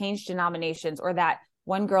that have changed denominations, or that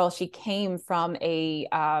one girl, she came from a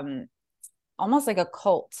almost like a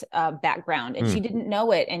cult background, and she didn't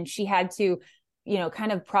know it. And she had to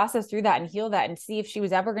kind of process through that and heal that and see if she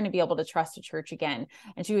was ever going to be able to trust a church again.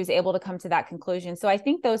 And she was able to come to that conclusion. So I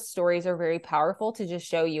think those stories are very powerful to just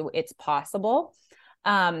show you it's possible.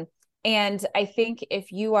 And I think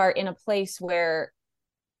if you are in a place where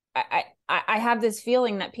I have this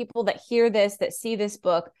feeling that people that hear this, that see this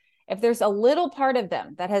book, if there's a little part of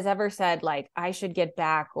them that has ever said, like, I should get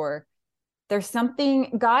back, or there's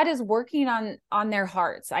something God is working on their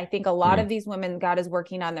hearts. I think a lot of these women, God is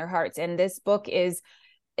working on their hearts. And this book is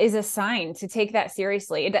a sign to take that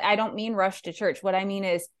seriously. I don't mean rush to church. What I mean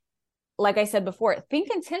is, like I said before, think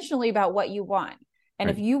intentionally about what you want. And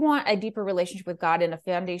if you want a deeper relationship with God and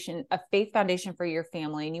a faith foundation for your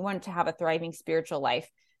family, and you want to have a thriving spiritual life,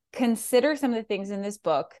 consider some of the things in this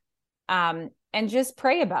book, and just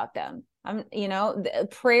pray about them.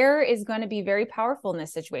 Prayer is going to be very powerful in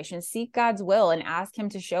this situation. Seek God's will and ask him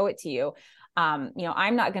to show it to you.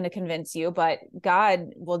 I'm not going to convince you, but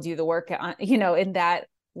God will do the work, in that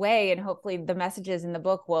way. And hopefully the messages in the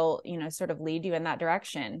book will, sort of lead you in that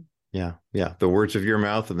direction. Yeah. The words of your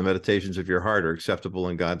mouth and the meditations of your heart are acceptable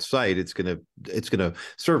in God's sight. It's going to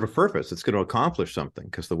serve a purpose. It's going to accomplish something,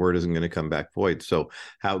 because the word isn't going to come back void. So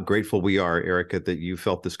how grateful we are, Ericka, that you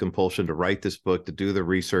felt this compulsion to write this book, to do the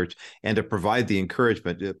research, and to provide the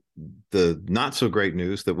encouragement. The not so great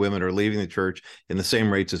news that women are leaving the church in the same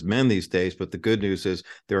rates as men these days. But the good news is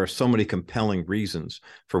there are so many compelling reasons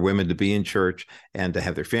for women to be in church and to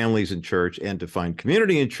have their families in church and to find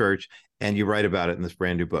community in church. And you write about it in this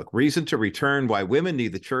brand new book, Reason to Return: Why Women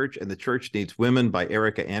Need the Church and the Church Needs Women, by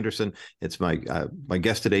Ericka Andersen. It's my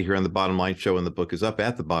guest today here on The Bottom Line Show, and the book is up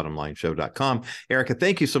at thebottomlineshow.com. Ericka,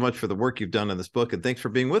 thank you so much for the work you've done on this book, and thanks for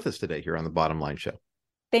being with us today here on The Bottom Line Show.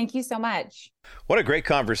 Thank you so much. What a great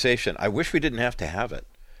conversation. I wish we didn't have to have it.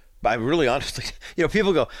 But I really honestly,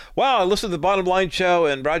 people go, wow, I listened to The Bottom Line Show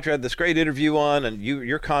and Roger had this great interview on, and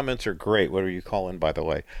your comments are great. What are you calling, by the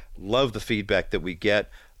way? Love the feedback that we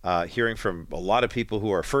get. Hearing from a lot of people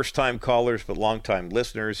who are first-time callers but long-time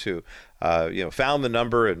listeners who, found the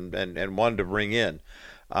number and wanted to ring in.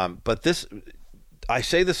 But this, I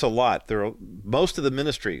say this a lot. There are most of the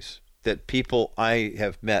ministries that people I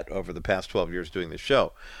have met over the past 12 years doing this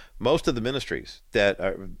show. Most of the ministries that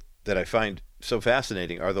I find so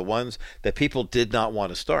fascinating are the ones that people did not want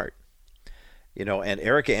to start. And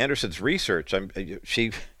Ericka Andersen's research,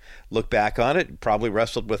 she looked back on it, probably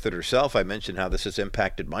wrestled with it herself. I mentioned how this has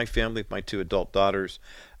impacted my family, my 2 adult daughters,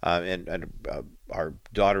 and our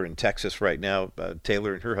daughter in Texas right now,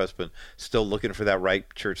 Taylor, and her husband, still looking for that right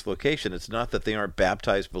church location. It's not that they aren't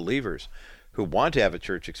baptized believers who want to have a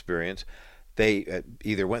church experience. They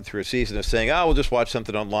either went through a season of saying, we'll just watch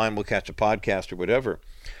something online, we'll catch a podcast or whatever.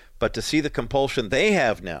 But to see the compulsion they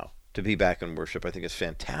have now to be back in worship, I think is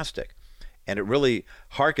fantastic. And it really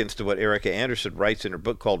harkens to what Ericka Andersen writes in her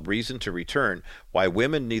book called Reason to Return: Why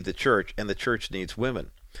Women Need the Church and the Church Needs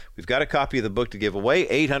Women. We've got a copy of the book to give away,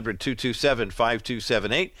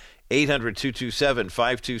 800-227-5278,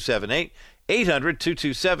 800-227-5278.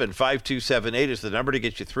 800-227-5278 is the number to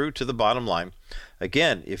get you through to the bottom line.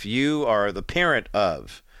 Again, if you are the parent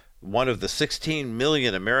of one of the 16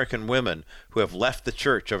 million American women who have left the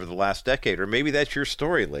church over the last decade, or maybe that's your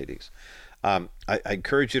story, ladies, I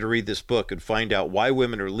encourage you to read this book and find out why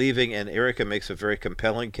women are leaving, and Ericka makes a very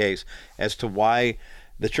compelling case as to why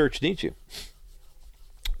the church needs you,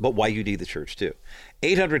 but why you need the church too.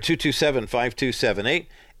 800-227-5278,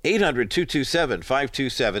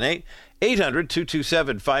 800-227-5278,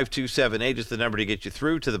 800-227-5278 is the number to get you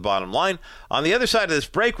through to the bottom line. On the other side of this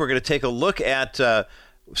break, we're going to take a look at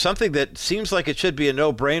something that seems like it should be a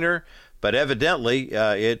no-brainer, but evidently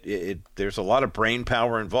there's a lot of brain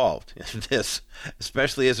power involved in this,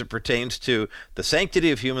 especially as it pertains to the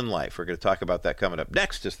sanctity of human life. We're going to talk about that coming up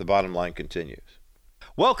next as the bottom line continues.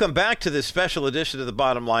 Welcome back to this special edition of the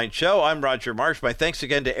Bottom Line Show. I'm Roger Marsh. My thanks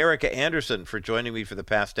again to Ericka Andersen for joining me for the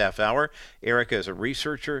past half hour. Ericka is a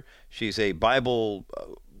researcher. She's a Bible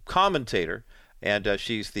commentator, and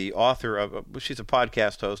she's the author of, she's a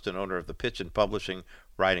podcast host and owner of the Pitch and Publishing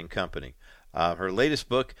Writing Company. Her latest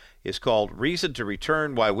book is called Reason to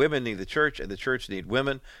Return, Why Women Need the Church and the Church Need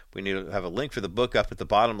Women. We need to have a link for the book up at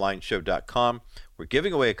thebottomlineshow.com. We're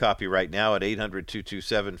giving away a copy right now at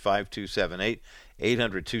 800-227-5278,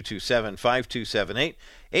 800-227-5278,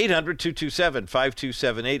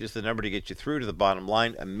 800-227-5278 is the number to get you through to the bottom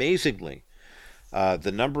line. Amazingly,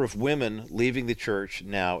 the number of women leaving the church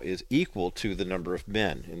now is equal to the number of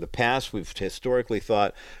men. In the past, we've historically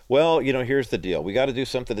thought, well, here's the deal. We got to do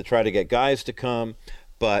something to try to get guys to come,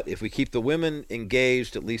 but if we keep the women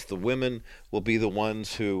engaged, at least the women will be the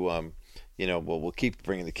ones who, we'll keep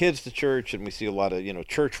bringing the kids to church, and we see a lot of,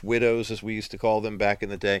 church widows, as we used to call them back in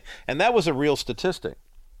the day, and that was a real statistic.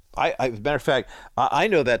 As a matter of fact, I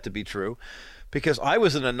know that to be true because I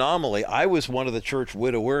was an anomaly. I was one of the church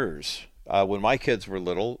widowers. When my kids were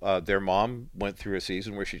little, their mom went through a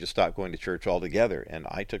season where she just stopped going to church altogether, and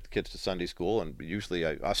I took the kids to Sunday school, and usually,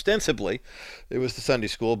 ostensibly, it was the Sunday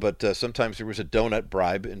school, but sometimes there was a donut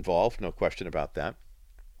bribe involved, no question about that.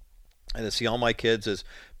 And to see all my kids as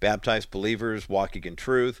baptized believers walking in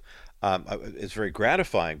truth, it's very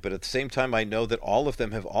gratifying, but at the same time, I know that all of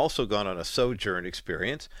them have also gone on a sojourn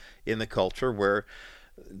experience in the culture where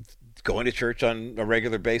going to church on a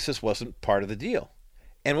regular basis wasn't part of the deal.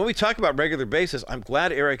 And when we talk about regular basis, I'm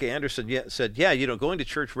glad Ericka Andersen said, going to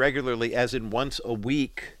church regularly as in once a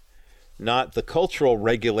week, not the cultural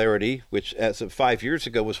regularity, which as of 5 years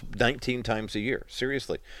ago was 19 times a year.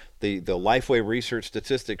 Seriously, the Lifeway research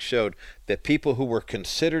statistics showed that people who were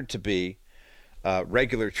considered to be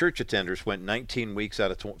regular church attenders went 19 weeks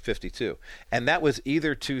out of 52. And that was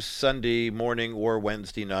either to Sunday morning or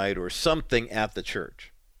Wednesday night or something at the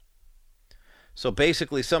church. So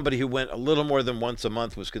basically, somebody who went a little more than once a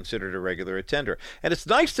month was considered a regular attender. And it's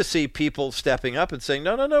nice to see people stepping up and saying,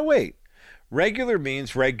 no, wait. Regular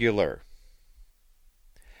means regular.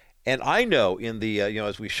 And I know in the,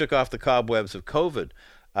 as we shook off the cobwebs of COVID,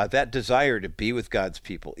 that desire to be with God's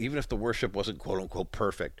people, even if the worship wasn't quote unquote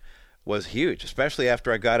perfect, was huge, especially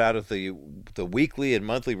after I got out of the weekly and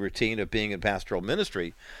monthly routine of being in pastoral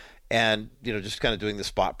ministry. And, just kind of doing the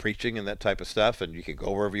spot preaching and that type of stuff. And you can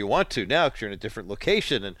go wherever you want to now because you're in a different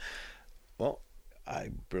location. And, well,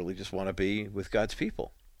 I really just want to be with God's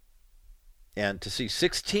people. And to see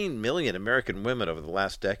 16 million American women over the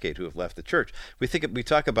last decade who have left the church. We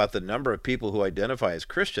talk about the number of people who identify as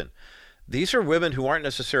Christian. These are women who aren't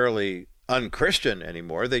necessarily unchristian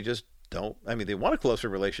anymore. They just don't. They want a closer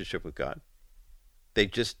relationship with God. They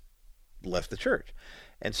just left the church.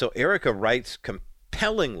 And so Ericka writes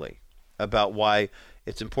compellingly about why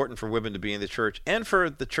it's important for women to be in the church and for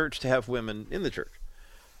the church to have women in the church.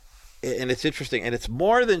 And it's interesting. And it's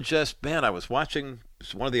more than just, I was watching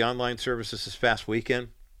one of the online services this past weekend,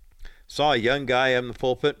 saw a young guy in the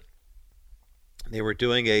pulpit. They were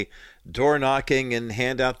doing a door knocking and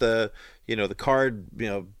hand out the card,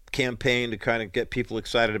 campaign to kind of get people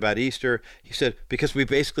excited about Easter. He said, because we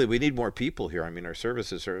need more people here. Our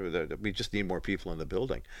services we just need more people in the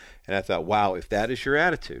building. And I thought, wow, if that is your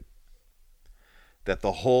attitude, that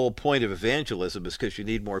the whole point of evangelism is because you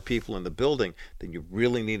need more people in the building, then you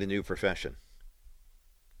really need a new profession.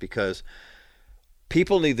 Because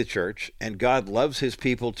people need the church, and God loves his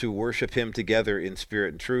people to worship him together in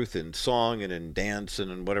spirit and truth, in song and in dance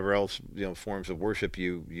and in whatever else forms of worship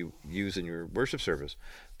you use in your worship service.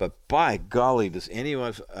 But by golly, does any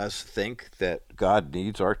of us think that God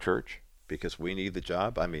needs our church because we need the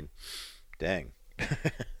job? Dang.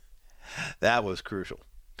 That was crucial.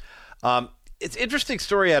 It's an interesting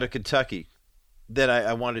story out of Kentucky that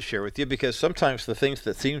I wanted to share with you, because sometimes the things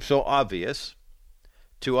that seem so obvious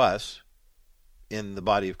to us in the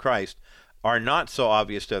body of Christ are not so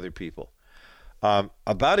obvious to other people.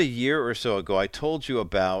 About a year or so ago, I told you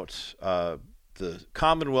about the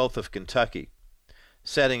Commonwealth of Kentucky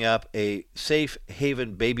setting up a safe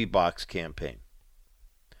haven baby box campaign.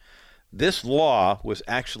 This law was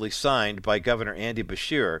actually signed by Governor Andy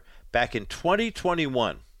Beshear back in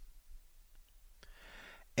 2021.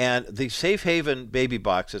 And the safe haven baby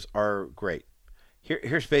boxes are great.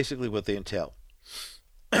 Here's basically what they entail.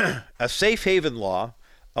 A safe haven law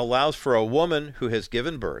allows for a woman who has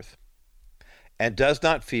given birth and does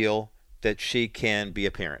not feel that she can be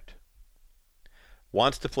a parent,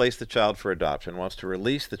 wants to place the child for adoption, wants to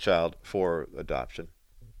release the child for adoption,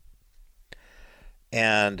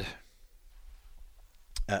 and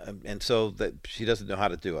so that she doesn't know how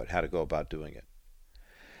to do it, how to go about doing it.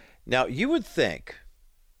 Now, you would think,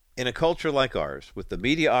 in a culture like ours, with the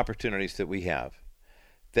media opportunities that we have,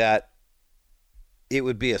 that it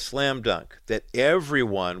would be a slam dunk, that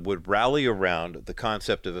everyone would rally around the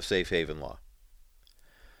concept of a safe haven law.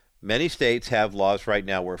 Many states have laws right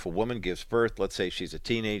now where if a woman gives birth, let's say she's a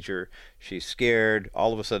teenager, she's scared,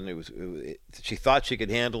 all of a sudden she thought she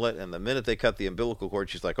could handle it, and the minute they cut the umbilical cord,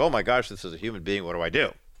 she's like, oh my gosh, this is a human being, what do I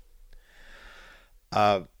do?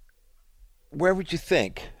 Where would you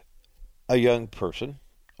think a young person,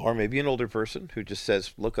 or maybe an older person, who just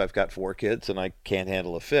says, look, I've got 4 kids and I can't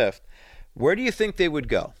handle a 5th, where do you think they would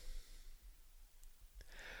go?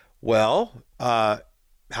 Well, how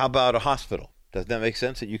about a hospital? Doesn't that make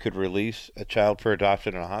sense that you could release a child for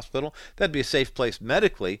adoption in a hospital? That'd be a safe place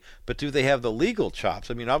medically, but do they have the legal chops?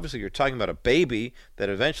 I mean, obviously you're talking about a baby that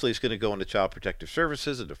eventually is going to go into Child Protective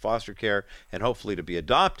Services, into foster care, and hopefully to be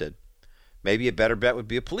adopted. Maybe a better bet would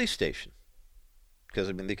be a police station, because,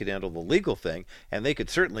 I mean, they could handle the legal thing, and they could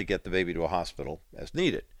certainly get the baby to a hospital as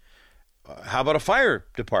needed. How about a fire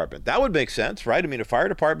department? That would make sense, right? I mean, a fire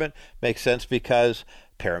department makes sense because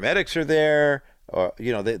paramedics are there, or,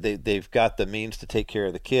 you know, they've got the means to take care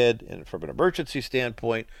of the kid, and from an emergency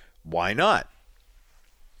standpoint, why not?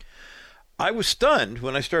 I was stunned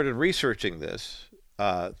when I started researching this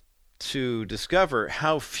to discover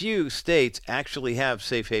how few states actually have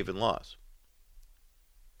safe haven laws.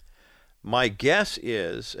 My guess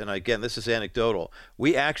is, and again, this is anecdotal,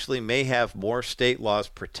 we actually may have more state laws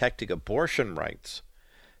protecting abortion rights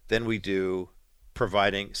than we do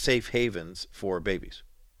providing safe havens for babies.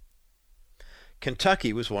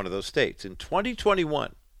 Kentucky was one of those states. In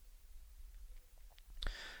 2021,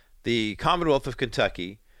 the Commonwealth of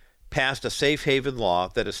Kentucky passed a safe haven law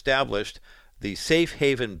that established the safe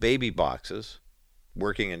haven baby boxes,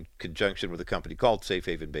 working in conjunction with a company called Safe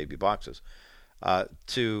Haven Baby Boxes,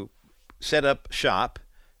 to set up shop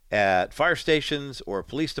at fire stations or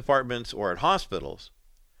police departments or at hospitals,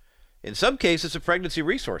 in some cases at pregnancy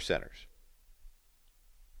resource centers,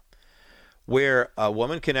 where a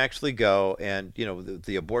woman can actually go and, you know,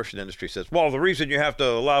 the abortion industry says, well, the reason you have to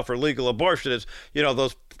allow for legal abortion is, you know,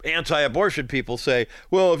 those anti-abortion people say,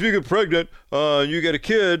 well, if you get pregnant, you get a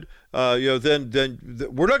kid, you know, then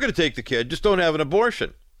we're not going to take the kid, just don't have an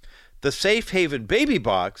abortion. The Safe Haven Baby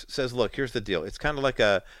Box says, look, here's the deal. It's kind of like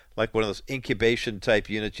one of those incubation type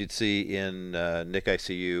units you'd see in NIC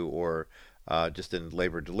ICU or just in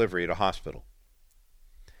labor delivery at a hospital.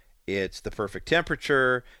 It's the perfect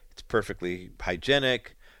temperature. It's perfectly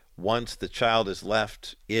hygienic. Once the child is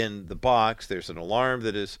left in the box, there's an alarm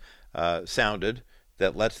that is sounded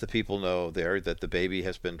that lets the people know there that the baby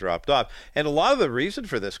has been dropped off. And a lot of the reason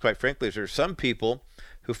for this, quite frankly, is there's some people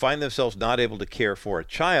who find themselves not able to care for a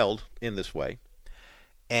child in this way,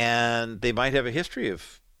 and they might have a history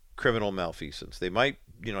of criminal malfeasance. They might,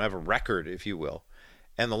 you know, have a record, if you will,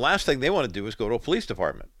 and the last thing they want to do is go to a police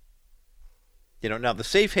department. You know, now the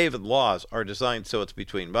safe haven laws are designed so it's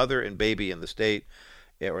between mother and baby in the state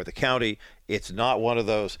or the county. It's not one of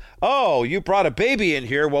those, oh, you brought a baby in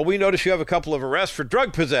here. Well, we notice you have a couple of arrests for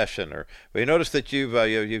drug possession, or we notice that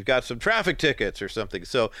you've got some traffic tickets or something.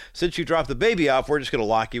 So since you dropped the baby off, we're just going to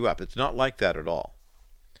lock you up. It's not like that at all.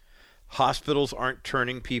 Hospitals aren't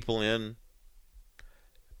turning people in.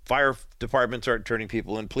 Fire departments aren't turning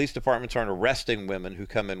people in. Police departments aren't arresting women who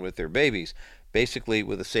come in with their babies. Basically,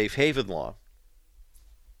 with a safe haven law,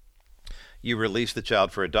 you release the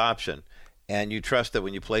child for adoption, and you trust that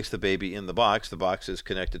when you place the baby in the box is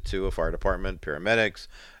connected to a fire department, paramedics,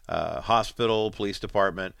 hospital, police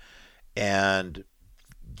department, and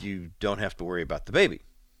you don't have to worry about the baby.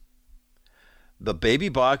 The baby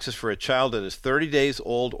box is for a child that is 30 days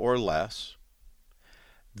old or less.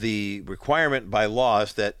 The requirement by law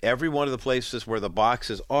is that every one of the places where the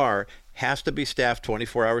boxes are has to be staffed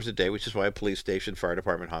 24 hours a day, which is why a police station, fire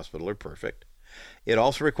department, hospital are perfect. It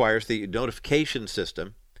also requires the notification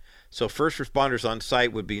system So first responders on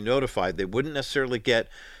site would be notified. They wouldn't necessarily get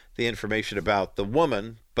the information about the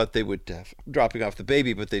woman, but they would dropping off the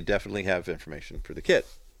baby, but they definitely have information for the kid.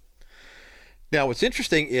 Now, what's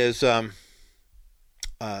interesting is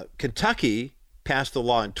Kentucky passed the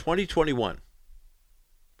law in 2021.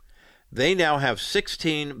 They now have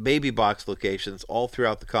 16 baby box locations all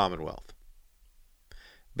throughout the Commonwealth.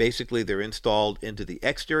 Basically, they're installed into the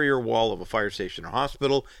exterior wall of a fire station or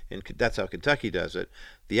hospital, and that's how Kentucky does it.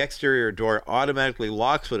 The exterior door automatically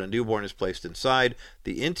locks when a newborn is placed inside.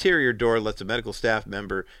 The interior door lets a medical staff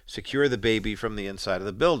member secure the baby from the inside of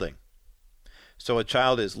the building. So a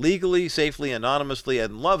child is legally, safely, anonymously,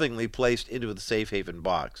 and lovingly placed into the safe haven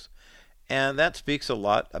box. And that speaks a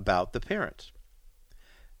lot about the parents.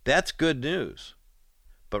 That's good news.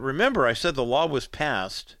 But remember, I said the law was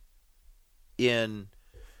passed in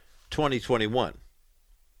 2021.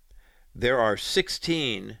 There are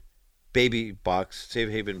 16 safe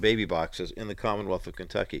haven baby boxes in the Commonwealth of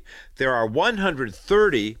Kentucky. There are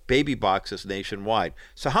 130 baby boxes nationwide.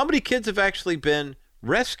 So how many kids have actually been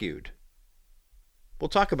rescued? We'll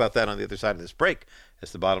talk about that on the other side of this break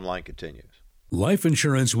as the bottom line continues. Life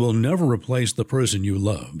insurance will never replace the person you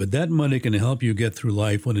love, but that money can help you get through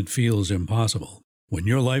life when it feels impossible. When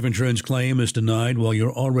your life insurance claim is denied while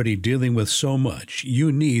you're already dealing with so much, you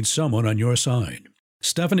need someone on your side.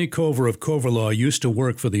 Stephanie Cover of Cover Law used to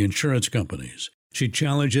work for the insurance companies. She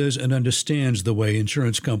challenges and understands the way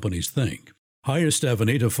insurance companies think. Hire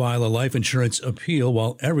Stephanie to file a life insurance appeal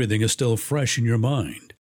while everything is still fresh in your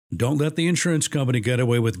mind. Don't let the insurance company get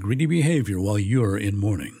away with greedy behavior while you're in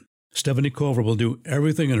mourning. Stephanie Cover will do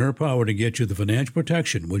everything in her power to get you the financial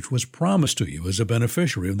protection which was promised to you as a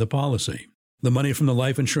beneficiary of the policy. The money from the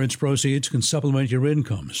life insurance proceeds can supplement your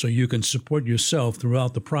income so you can support yourself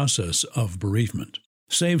throughout the process of bereavement.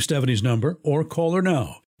 Save Stephanie's number or call her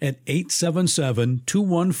now at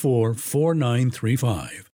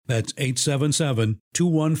 877-214-4935. That's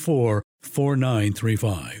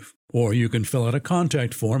 877-214-4935. Or you can fill out a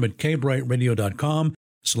contact form at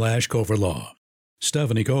kbrightradio.com/coverlaw.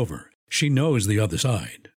 Stephanie Cover. She knows the other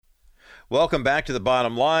side. Welcome back to the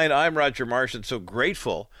bottom line. I'm Roger Marsh, and so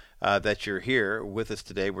grateful that you're here with us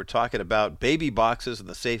today. We're talking about baby boxes and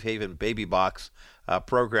the Safe Haven Baby Box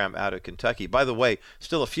program out of Kentucky. By the way,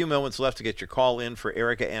 still a few moments left to get your call in for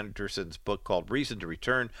Ericka Andersen's book called Reason to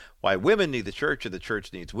Return, Why Women Need the Church and the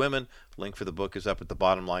Church Needs Women. Link for the book is up at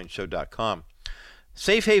thebottomlineshow.com.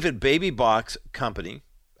 Safe Haven Baby Box Company,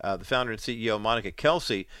 the founder and CEO Monica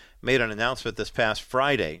Kelsey, made an announcement this past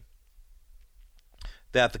Friday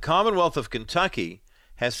that the Commonwealth of Kentucky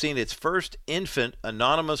has seen its first infant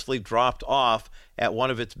anonymously dropped off at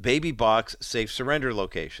one of its baby box safe surrender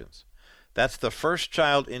locations. That's the first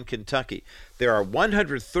child in Kentucky. There are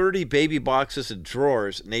 130 baby boxes and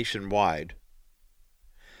drawers nationwide.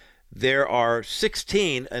 There are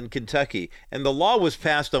 16 in Kentucky, and the law was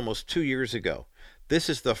passed almost 2 years ago. This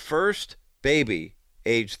is the first baby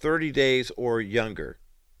aged 30 days or younger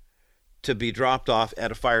to be dropped off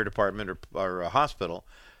at a fire department or a hospital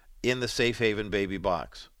in the Safe Haven Baby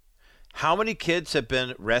Box. How many kids have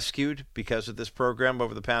been rescued because of this program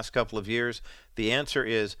over the past couple of years? The answer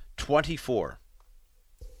is 24.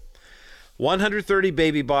 130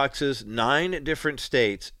 baby boxes, 9 different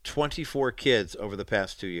states, 24 kids over the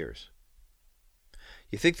past 2 years.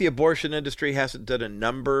 You think the abortion industry hasn't done a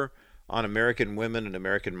number on American women and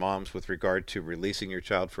American moms with regard to releasing your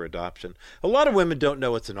child for adoption? A lot of women don't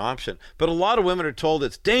know it's an option, but a lot of women are told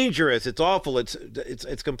it's dangerous, it's awful, it's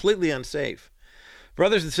completely unsafe.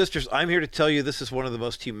 Brothers and sisters, I'm here to tell you this is one of the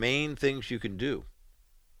most humane things you can do.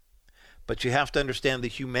 But you have to understand the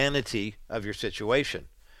humanity of your situation.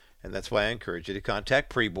 And that's why I encourage you to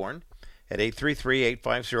contact Preborn at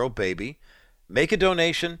 833-850-BABY. Make a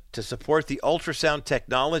donation to support the ultrasound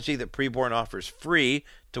technology that Preborn offers free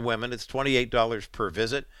to women. It's $28 per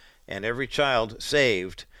visit, and every child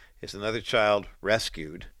saved is another child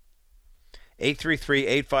rescued.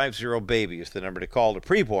 833-850-BABY is the number to call to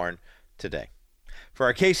Preborn today. For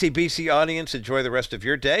our KCBC audience, enjoy the rest of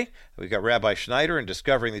your day. We've got Rabbi Schneider and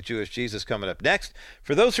Discovering the Jewish Jesus coming up next.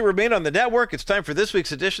 For those who remain on the network, it's time for this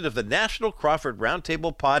week's edition of the National Crawford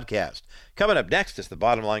Roundtable Podcast. Coming up next as the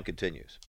bottom line continues.